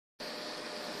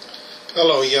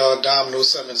Hello, y'all. Domino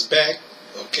Simmons back.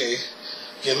 Okay.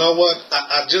 You know what?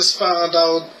 I just found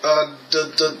out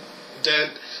that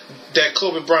that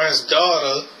Kobe Bryant's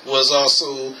daughter was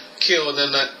also killed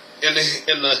in the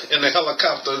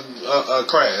helicopter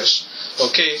crash.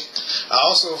 Okay. I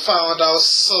also found out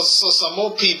some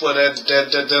more people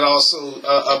that also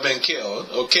have been killed.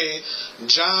 Okay.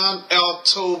 John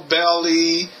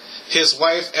Altobelli, his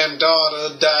wife and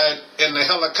daughter died in the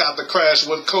helicopter crash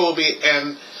with Kobe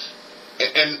and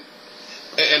and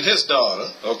his daughter.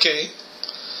 Okay,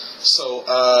 so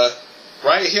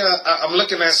right here I'm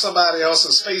looking at somebody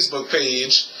else's Facebook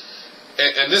page,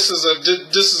 and this is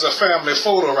a family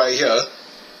photo right here.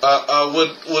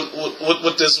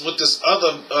 With this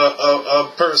other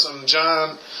person,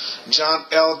 John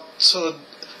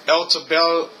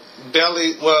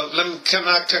Belly. Well, can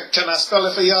I spell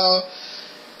it for y'all?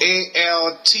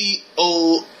 Altobelli.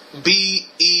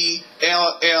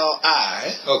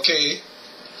 Okay.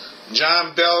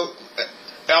 John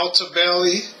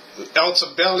Altabelli. I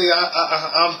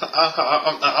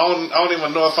don't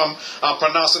even know if I'm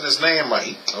pronouncing his name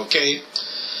right. Okay.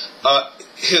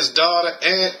 His daughter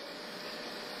and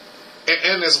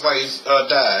his wife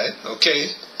died.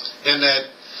 Okay. In that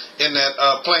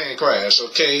plane crash.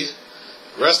 Okay.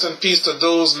 Rest in peace to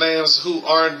those names who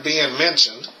aren't being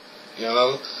mentioned. You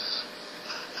know.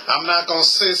 I'm not gonna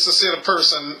say the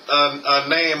person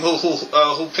name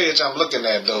who page I'm looking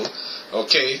at though.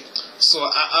 Okay, so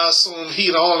I assume he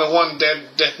the only one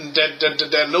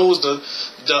that knows the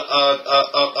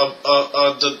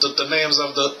names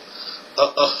of the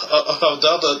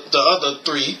other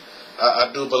three. I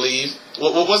do believe.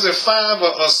 Was it 5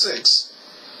 or 6?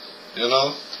 You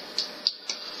know.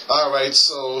 All right.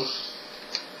 So.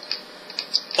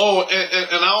 Oh,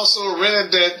 and I also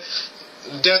read that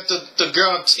the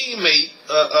girl teammate,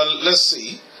 let's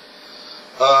see,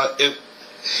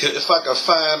 if I can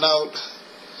find out,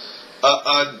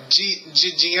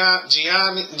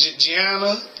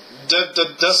 Gianna,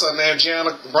 that's her name,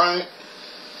 Gianna Bryant,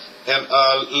 and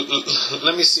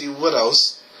let me see what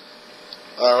else.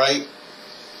 All right,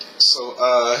 so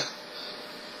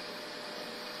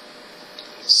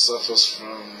suffers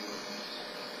from.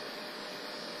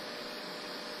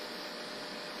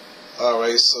 All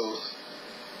right, so.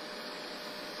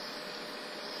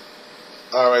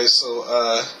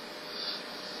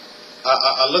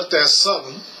 I looked at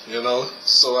something, you know.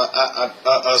 So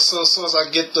as soon as I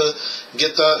get the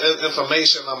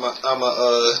information,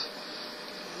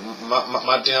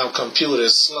 my damn computer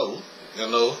is slow, you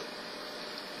know.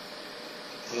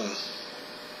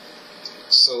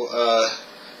 So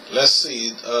let's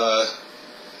see.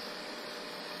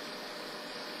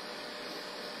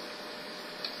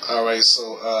 All right,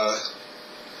 so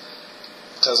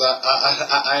because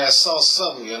I saw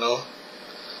something, you know,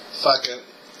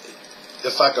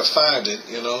 if I could find it,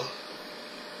 you know.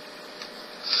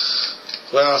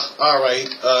 Well, all right.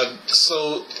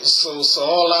 So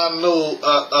all I know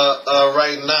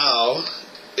right now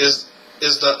is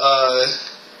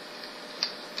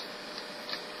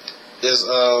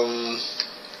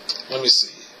let me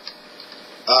see.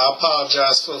 I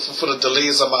apologize for the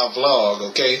delays of my vlog.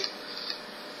 Okay.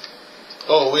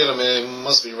 Oh, wait a minute. It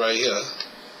must be right here.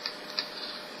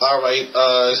 All right,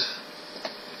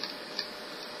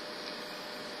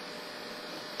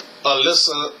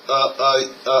 Alyssa,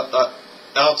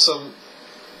 Alta,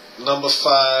 number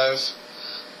 5.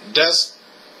 That's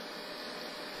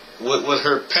with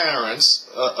her parents,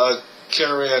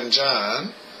 Carrie and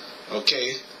John.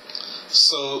 Okay,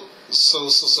 so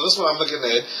that's what I'm looking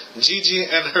at. Gigi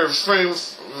and her friend,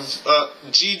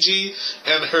 Gigi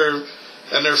and her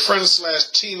friend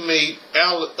 / teammate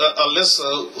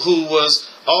Alyssa, who was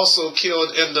also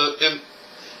killed in the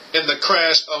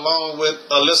crash, along with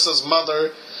Alyssa's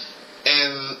mother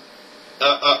and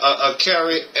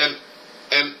Carrie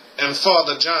and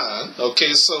Father John.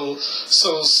 Okay, so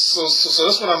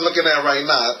that's what I'm looking at right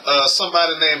now.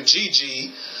 Somebody named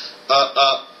Gigi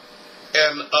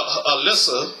and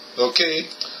Alyssa. Okay,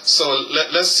 so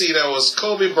let's see. That was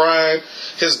Kobe Bryant,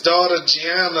 his daughter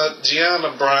Gianna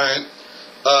Bryant.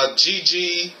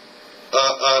 Gigi,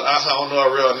 I don't know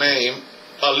her real name.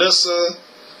 Alyssa,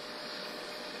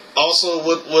 also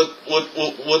with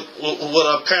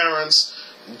her parents,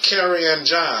 Carrie and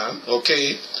John.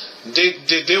 Okay,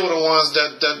 they were the ones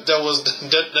that was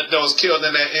killed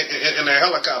in that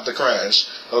helicopter crash.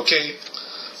 Okay,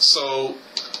 so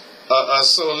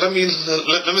let me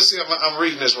see if I'm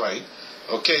reading this right.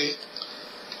 Okay,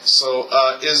 so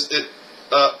is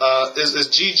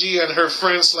Gigi and her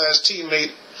friend /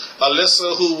 teammate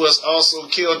Alyssa, who was also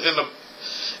killed in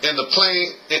in the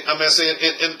plane. I mean, say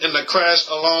in the crash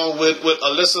along with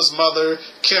Alyssa's mother,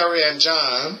 Carrie and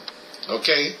John.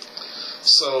 Okay,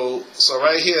 so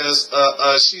right here is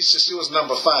she was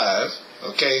number 5.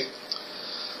 Okay,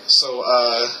 so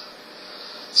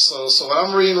so what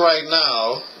I'm reading right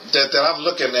now that I'm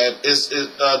looking at is the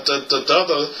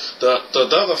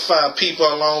other 5 people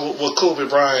along with Kobe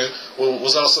Bryant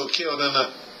was also killed in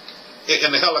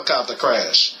the helicopter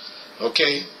crash.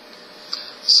 Okay,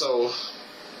 so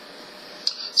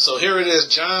here it is.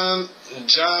 John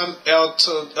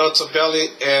Altobelli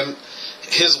and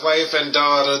his wife and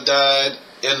daughter died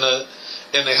in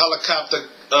the helicopter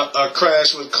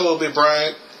crash with Kobe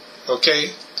Bryant.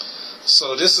 Okay,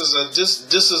 so this is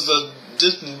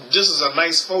a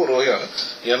nice photo here.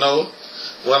 You know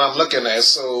what I'm looking at.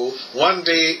 So one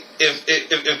day, if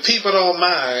people don't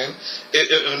mind,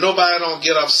 if nobody don't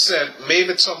get upset,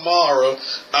 maybe tomorrow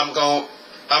I'm gonna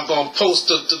post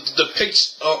the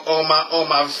picture on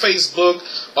my Facebook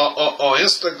or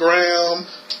Instagram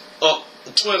or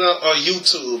Twitter or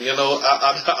YouTube. You know,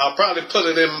 I'll probably put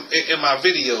it in my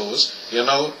videos. You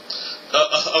know,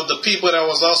 of the people that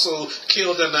was also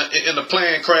killed in the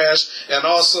plane crash, and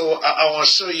also I want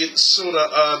to show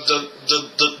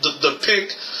the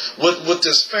pic with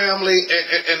this family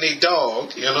and the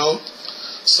dog. You know,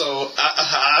 so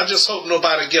I just hope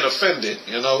nobody get offended.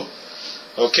 You know.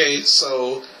 Okay,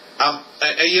 so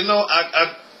you know,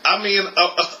 I mean,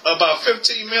 about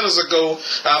 15 minutes ago,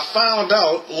 I found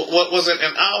out, what was it,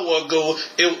 an hour ago,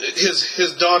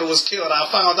 his daughter was killed. I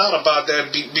found out about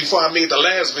that before I made the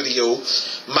last video,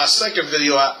 my second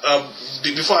video,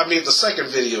 before I made the second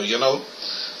video, you know.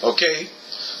 Okay,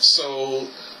 so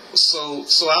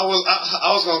I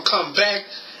was gonna come back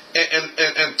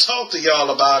and talk to y'all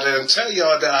about it and tell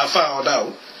y'all that I found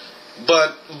out.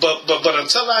 But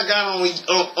until I got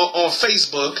on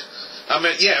Facebook,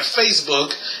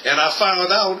 Facebook, and I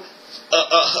found out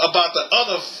about the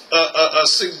other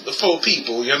 4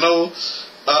 people, you know.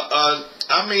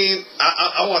 I mean,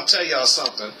 I want to tell y'all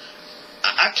something.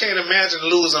 I can't imagine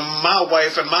losing my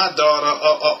wife and my daughter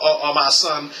or my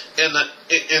son in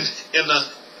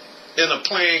a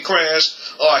plane crash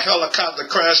or a helicopter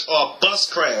crash or a bus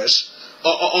crash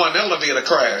or an elevator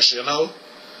crash, you know.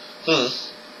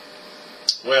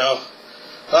 Well,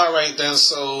 all right then.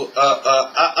 So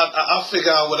I'll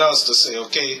figure out what else to say.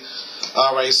 Okay.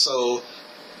 All right. So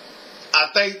I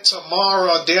think tomorrow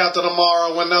or day after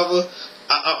tomorrow, whenever,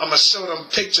 I'm gonna show them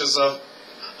pictures of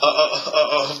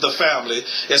the family,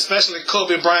 especially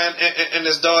Kobe Bryant and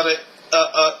his daughter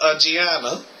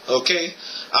Gianna. Okay.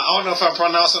 I don't know if I'm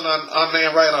pronouncing her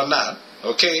name right or not.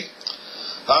 Okay.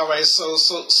 All right. So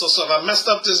if I messed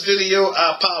up this video,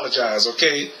 I apologize.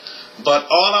 Okay. But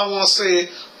all I want to say,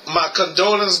 my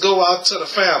condolences go out to the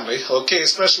family, okay,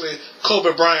 especially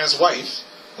Kobe Bryant's wife,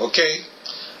 okay.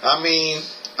 I mean,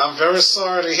 I'm very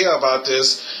sorry to hear about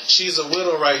this. She's a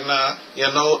widow right now,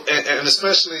 you know, and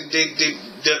especially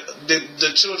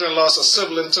the children lost a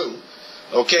sibling too,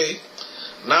 okay.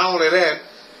 Not only that,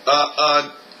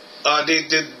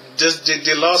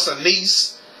 they lost a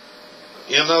niece,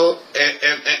 you know,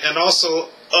 and also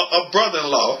a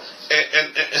brother-in-law.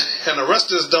 And the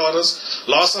rest of his daughters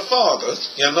lost a father.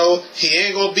 You know, he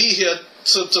ain't gonna be here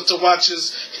to watch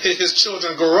his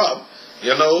children grow up.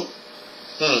 You know,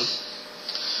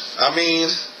 I mean,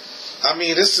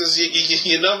 this is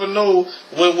you never know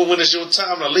when it's your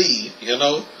time to leave. You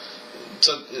know,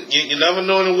 you never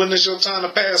know when it's your time to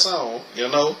pass on. You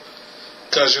know,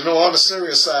 because you know, on the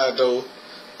serious side though,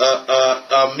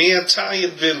 me and Tanya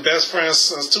have been best friends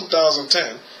since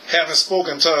 2010. Haven't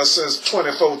spoken to her since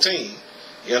 2014,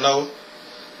 you know.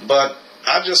 But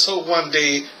I just hope one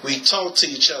day we talk to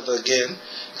each other again,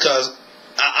 because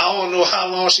I don't know how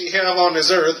long she have on this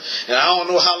earth, and I don't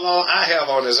know how long I have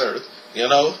on this earth, you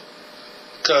know.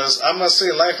 Because I must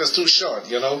say, life is too short,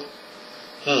 you know.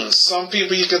 Some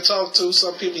people you can talk to,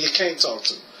 some people you can't talk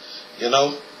to, you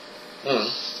know.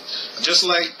 Just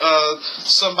like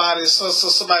somebody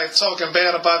talking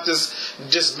bad about this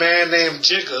man named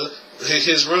Jigga.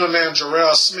 His real name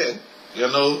Jarrell Smith, you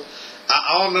know.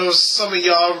 I don't know if some of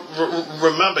y'all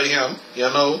remember him, you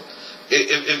know.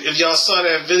 If y'all saw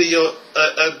that video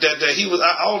that he was,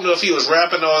 I don't know if he was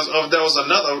rapping or if there was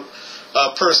another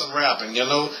person rapping, you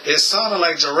know. It sounded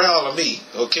like Jarrell to me,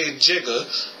 okay, Jigga.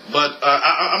 But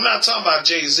I'm not talking about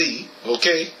Jay-Z,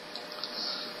 okay.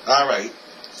 All right,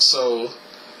 so.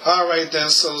 All right then,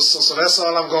 so that's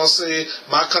all I'm gonna say.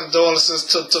 My condolences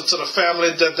to the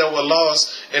family that were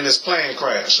lost in this plane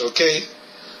crash. Okay.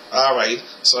 All right.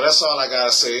 So that's all I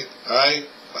gotta say. All right.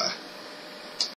 Bye.